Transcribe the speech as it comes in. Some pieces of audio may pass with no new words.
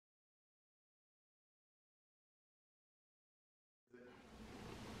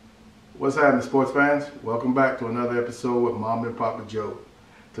What's happening, sports fans? Welcome back to another episode with Mom and Papa Joe.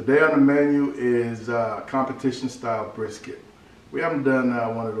 Today on the menu is competition style brisket. We haven't done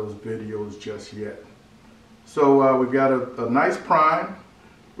one of those videos just yet. So we've got a nice prime.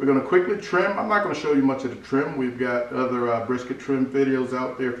 We're going to quickly trim. I'm not going to show you much of the trim. We've got other brisket trim videos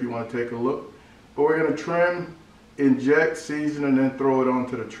out there if you want to take a look. But we're going to trim, inject, season, and then throw it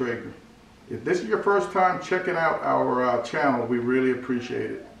onto the Traeger. If this is your first time checking out our channel, we really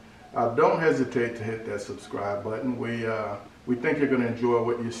appreciate it. Don't hesitate to hit that subscribe button. We think you're going to enjoy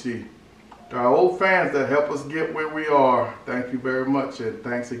what you see. To our old fans that help us get where we are, thank you very much, and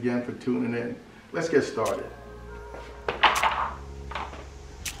thanks again for tuning in. Let's get started.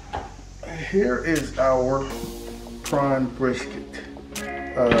 Here is our prime brisket.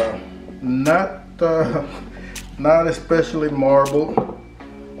 Not especially marbled.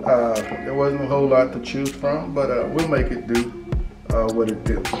 There wasn't a whole lot to choose from, but we'll make it do what it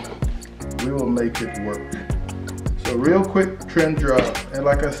do. We will make it work. So real quick trim job, and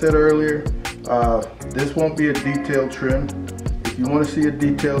like I said earlier, this won't be a detailed trim. If you want to see a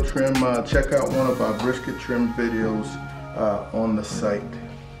detailed trim, check out one of our brisket trim videos on the site.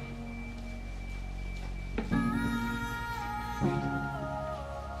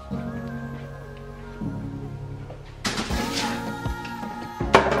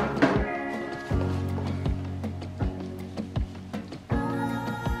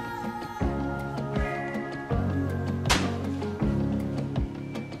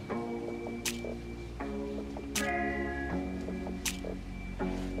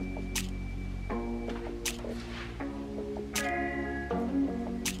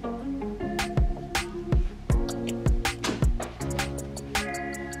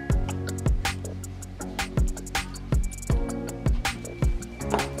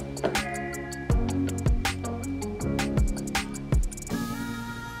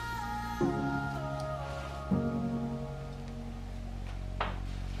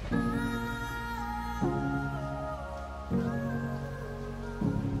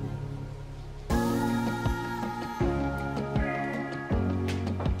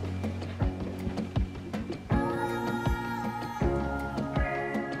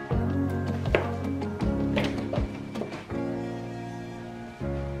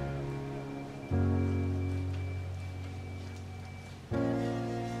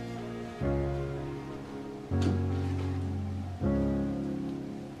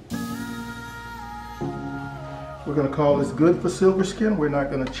 We're going to call this good for silver skin. We're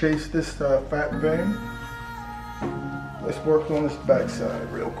not going to chase this fat vein. Let's work on this backside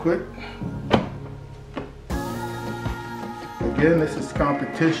real quick. Again, this is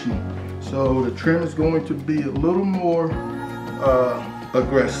competition, so the trim is going to be a little more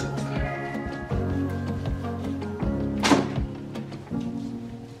aggressive.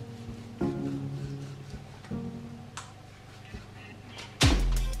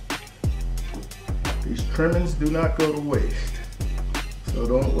 These trimmings do not go to waste, so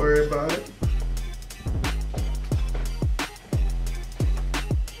don't worry about it.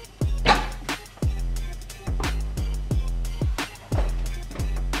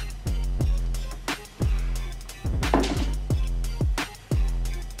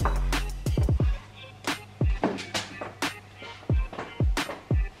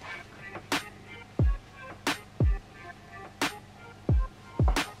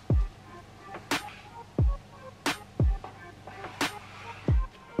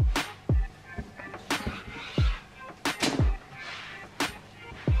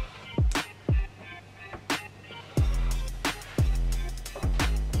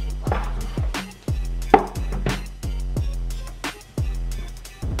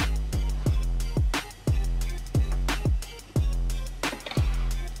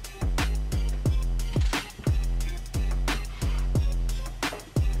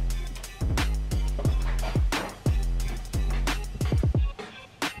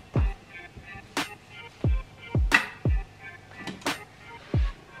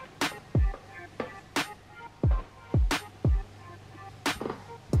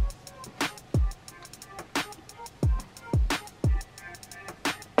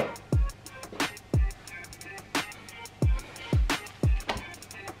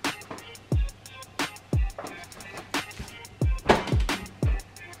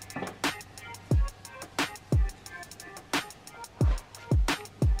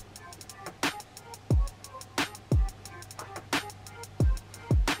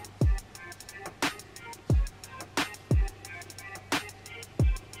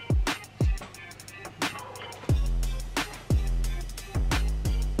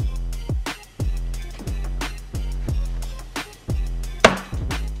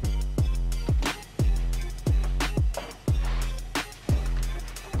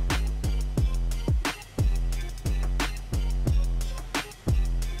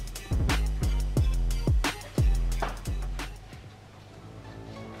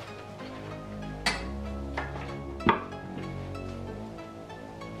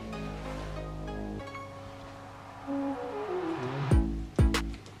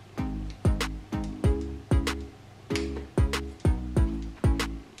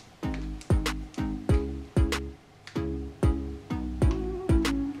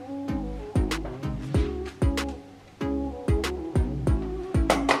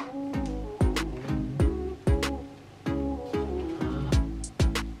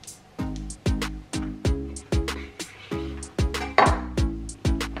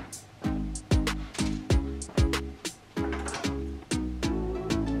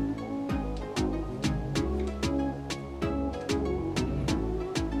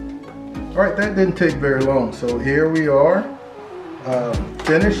 All right, that didn't take very long. So here we are,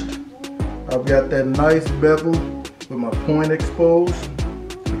 finished. I've got that nice bevel with my point exposed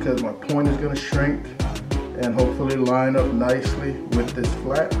because my point is going to shrink and hopefully line up nicely with this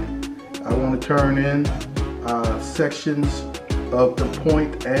flat. I want to turn in sections of the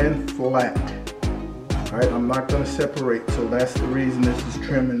point and flat. All right, I'm not going to separate, so that's the reason this is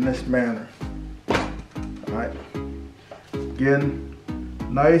trimmed in this manner. All right, again,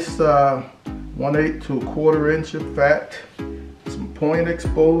 nice 1/8 to 1/4 inch of fat, some point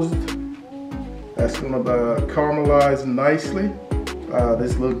exposed. That's going to caramelize nicely.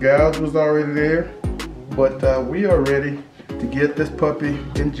 This little gouge was already there, but we are ready to get this puppy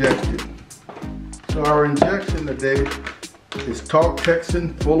injected. So our injection today is Talk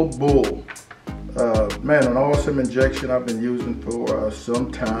Texan Full of Bull. Man, an awesome injection I've been using for some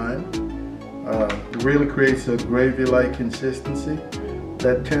time. It really creates a gravy-like consistency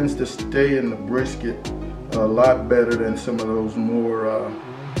that tends to stay in the brisket a lot better than some of those more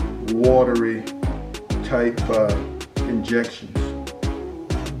watery type injections.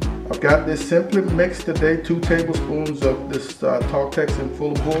 I've got this simply mixed today, 2 tablespoons of this Talk Texan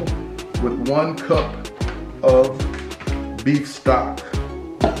Full of Bull with 1 cup of beef stock.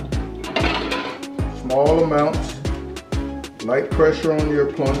 Small amounts, light pressure on your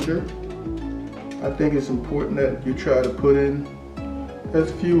plunger. I think it's important that you try to put in as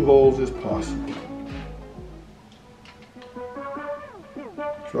few holes as possible.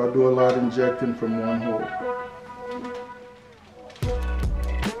 So I do a lot of injecting from 1 hole.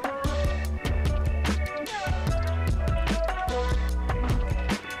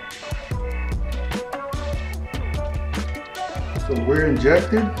 So we're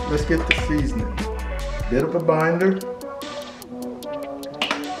injected. Let's get the seasoning. Bit of a binder.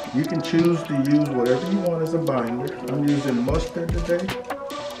 You can choose to use whatever you want as a binder. I'm using mustard today.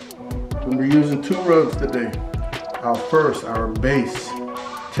 And we're using 2 rubs today. Our base,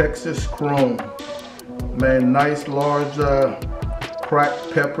 Texas Chrome. Man, nice large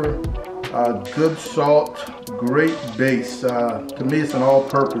cracked pepper, good salt, great base. To me, it's an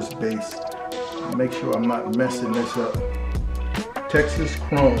all-purpose base. Make sure I'm not messing this up. Texas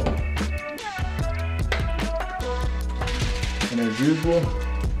Chrome. And as usual,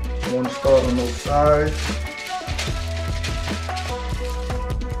 I want to start on those sides.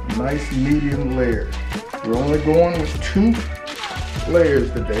 Nice medium layer. We're only going with 2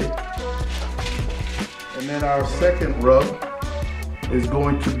 layers today. And then our second rub is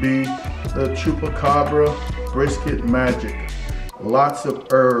going to be the Chupacabra Brisket Magic. Lots of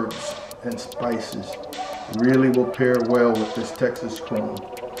herbs and spices. Really will pair well with this Texas Chrome.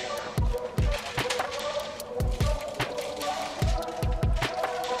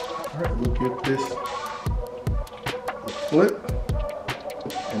 Alright, we'll give this a flip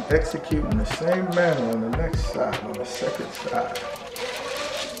and execute in the same manner on the next side, on the second side.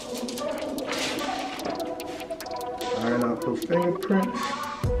 Iron out those fingerprints.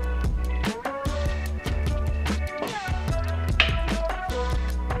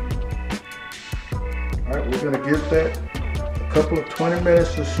 Alright, we're going to give that a couple of 20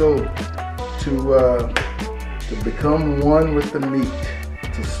 minutes or so to become one with the meat,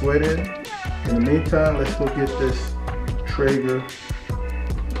 to sweat in. In the meantime, let's go get this Traeger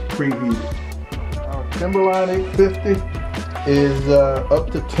preheated. Our Timberline 850 is up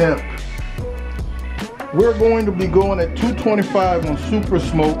to temp. We're going to be going at 225 on super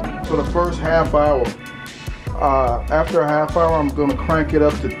smoke for the first half hour. After a half hour, I'm going to crank it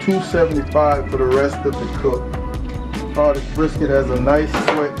up to 275 for the rest of the cook. Oh, this brisket has a nice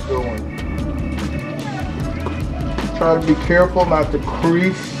sweat going. Try to be careful not to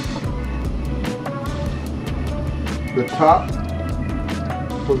crease the top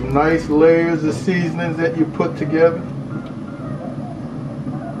with nice layers of seasonings that you put together.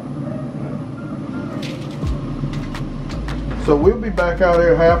 So we'll be back out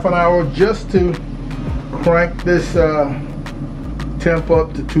here half an hour just to crank this temp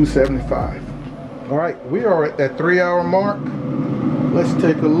up to 275. All right, we are at that 3-hour mark. Let's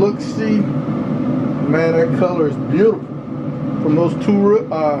take a look-see. Man, that color is beautiful from those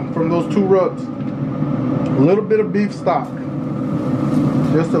two rubs. A little bit of beef stock,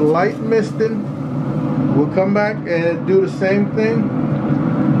 just a light misting. We'll come back and do the same thing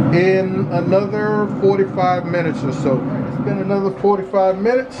in another 45 minutes or so. It's been another 45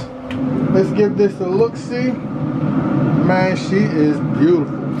 minutes. Let's give this a look-see. Man, she is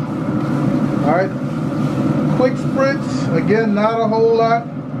beautiful. All right, quick spritz. Again, not a whole lot.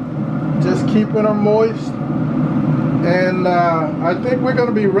 Just keeping her moist. And I think we're going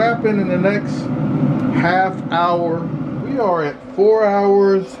to be wrapping in the next half hour. We are at 4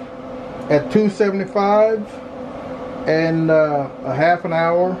 hours at 275 and a half an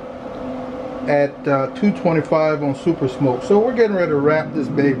hour at 225 on super smoke. So we're getting ready to wrap this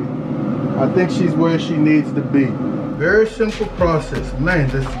baby. I think she's where she needs to be. Very simple process. Man,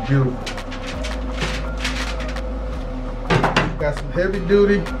 this is beautiful. Got some heavy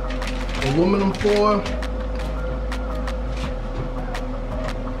duty aluminum foil,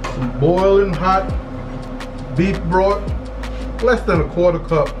 some boiling hot beef broth, less than a quarter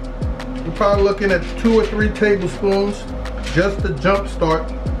cup. You're probably looking at 2 or 3 tablespoons just to jump start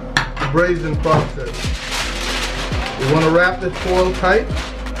the braising process. You want to wrap this foil tight.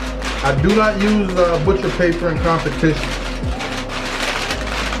 I do not use butcher paper in competition.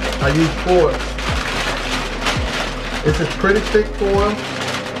 I use foil. This is pretty thick foil,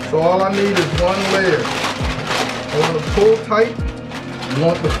 so all I need is 1 layer. I want to pull tight. You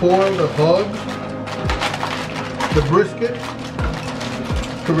want the foil to hug the brisket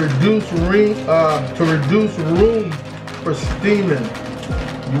to reduce room for steaming.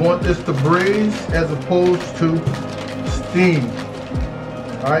 You want this to braise as opposed to steam.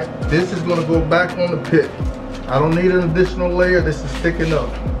 All right, this is going to go back on the pit. I don't need an additional layer. This is thick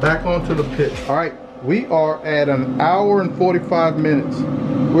enough. Back onto the pit. All right, we are at 1 hour and 45 minutes.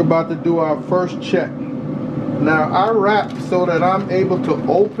 We're about to do our first check. Now I wrap so that I'm able to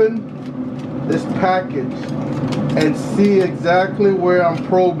open this package and see exactly where I'm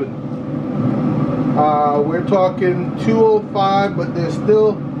probing. We're talking 205, but there's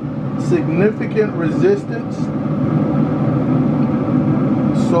still significant resistance.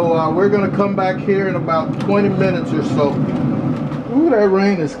 So we're gonna come back here in about 20 minutes or so. Ooh, that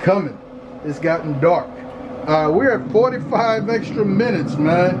rain is coming. It's gotten dark. We're at 45 extra minutes,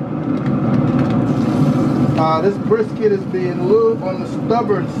 man. This brisket is being a little on the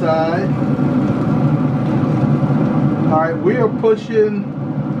stubborn side. All right, we are pushing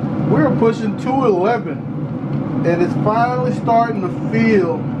 211, and it's finally starting to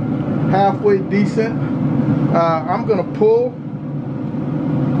feel halfway decent. I'm gonna pull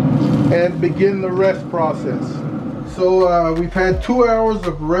and begin the rest process. So we've had 2 hours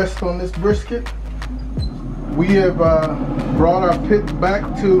of rest on this brisket. We have brought our pit back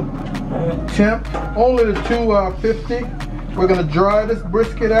to temp, only to 250. We're gonna dry this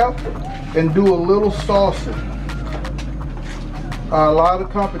brisket out and do a little saucing. A lot of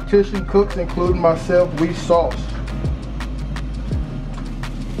competition cooks, including myself, we sauce.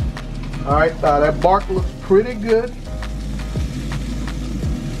 All right, that bark looks pretty good.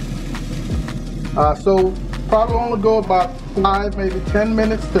 So probably only go about 5, maybe 10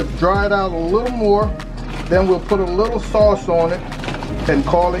 minutes to dry it out a little more. Then we'll put a little sauce on it and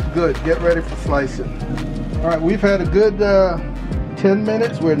call it good. Get ready for slicing. All right, we've had a good 10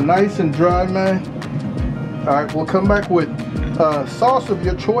 minutes. We're nice and dry, man. All right, we'll come back with sauce of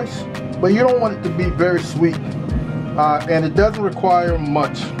your choice, but you don't want it to be very sweet. And it doesn't require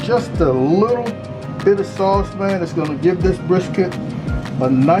much. Just a little bit of sauce, man. It's gonna give this brisket a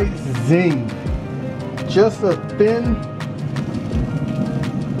nice zing. Just a thin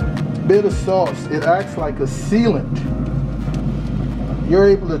bit of sauce. It acts like a sealant. You're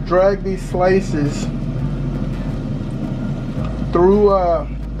able to drag these slices through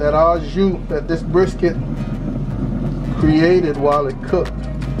that au jus that this brisket created while it cooked.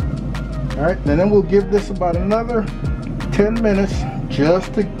 All right, and then we'll give this about another 10 minutes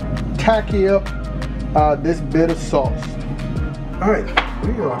just to tacky up this bit of sauce. All right,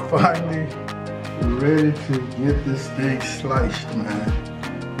 we are finally ready to get this thing sliced, man.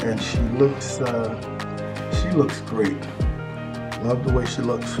 And she looks great. Love the way she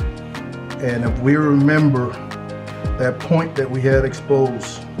looks. And if we remember that point that we had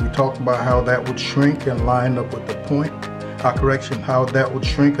exposed, we talked about how that would shrink and line up with the point. How that would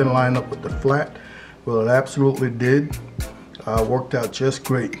shrink and line up with the flat. Well, it absolutely did. Worked out just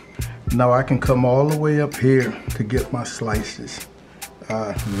great. Now I can come all the way up here to get my slices.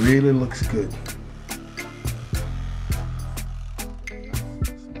 Really looks good.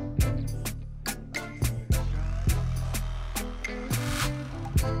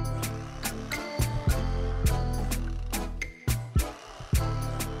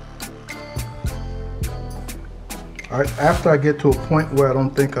 All right, after I get to a point where I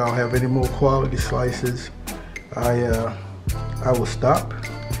don't think I'll have any more quality slices, I will stop.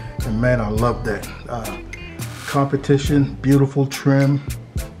 And man, I love that. Competition, beautiful trim,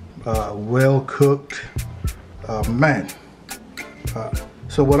 well cooked, man.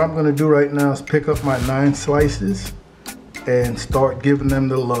 So what I'm gonna do right now is pick up my 9 slices and start giving them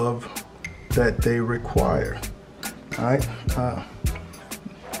the love that they require. All right,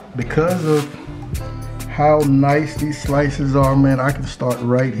 because of how nice these slices are, man, I can start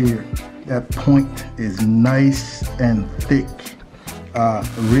right here That point is nice and thick.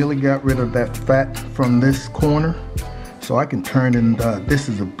 Really got rid of that fat from this corner, so I can turn it. This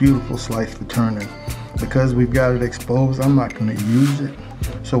is a beautiful slice for turning. Because we've got it exposed, I'm not going to use it.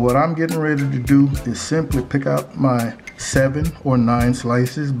 So what I'm getting ready to do is simply pick out my 7 or 9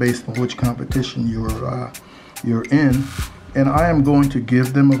 slices based on which competition you're in, and I am going to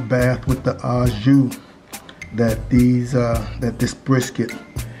give them a bath with the au jus that this brisket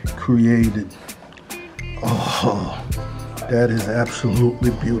created. Oh, that is absolutely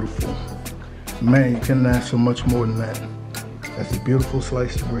beautiful. Man, you couldn't ask for much more than that. That's a beautiful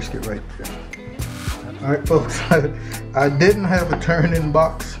slice of brisket right there. All right, folks, I didn't have a turning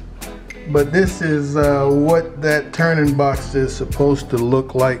box, but this is what that turning box is supposed to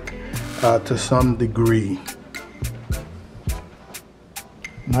look like to some degree.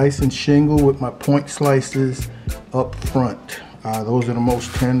 Nice and shingle with my point slices up front. Those are the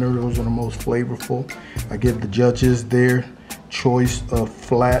most tender, those are the most flavorful. I give the judges their choice of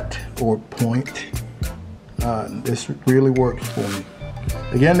flat or point. This really works for me.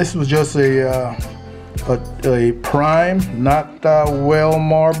 Again, this was just a prime, not well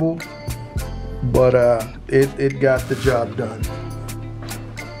marbled, but it got the job done.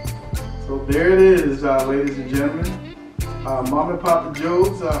 So there it is, ladies and gentlemen. Mom and Papa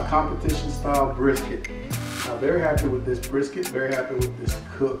Joe's competition style brisket. Very happy with this brisket, very happy with this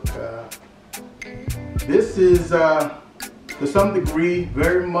cook. This is to some degree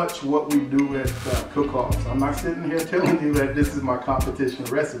very much what we do at cook-offs. I'm not sitting here telling you that this is my competition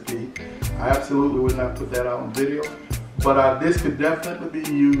recipe. I absolutely would not put that out on video, but this could definitely be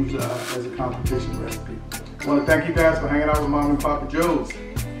used as a competition recipe. I want to thank you guys for hanging out with Mom and Papa Joe's.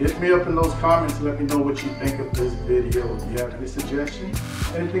 Hit me up in those comments and let me know what you think of this video. If you have any suggestions,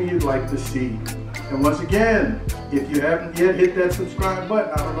 anything you'd like to see. And once again, if you haven't yet hit that subscribe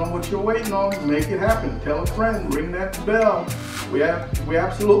button, I don't know what you're waiting on. Make it happen. Tell a friend. Ring that bell. We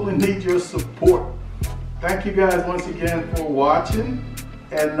absolutely need your support. Thank you guys once again for watching.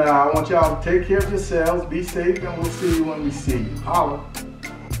 And I want y'all to take care of yourselves, be safe, and we'll see you when we see you. Holla.